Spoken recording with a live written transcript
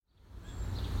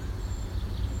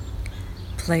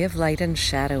Play of light and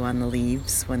shadow on the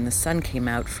leaves when the sun came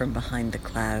out from behind the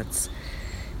clouds.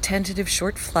 Tentative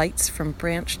short flights from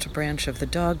branch to branch of the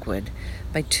dogwood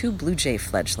by 2 blue jay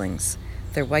fledglings,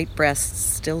 their white breasts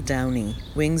still downy,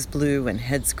 wings blue and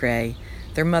heads gray,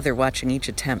 their mother watching each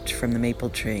attempt from the maple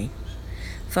tree.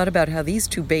 Thought about how these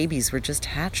 2 babies were just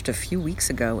hatched a few weeks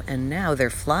ago and now they're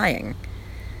flying.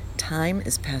 Time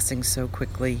is passing so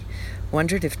quickly.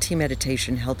 Wondered if tea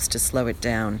meditation helps to slow it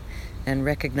down, and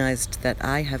recognized that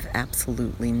I have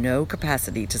absolutely no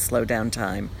capacity to slow down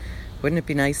time. Wouldn't it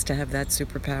be nice to have that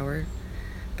superpower?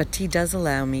 But tea does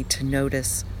allow me to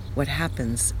notice what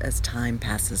happens as time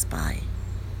passes by.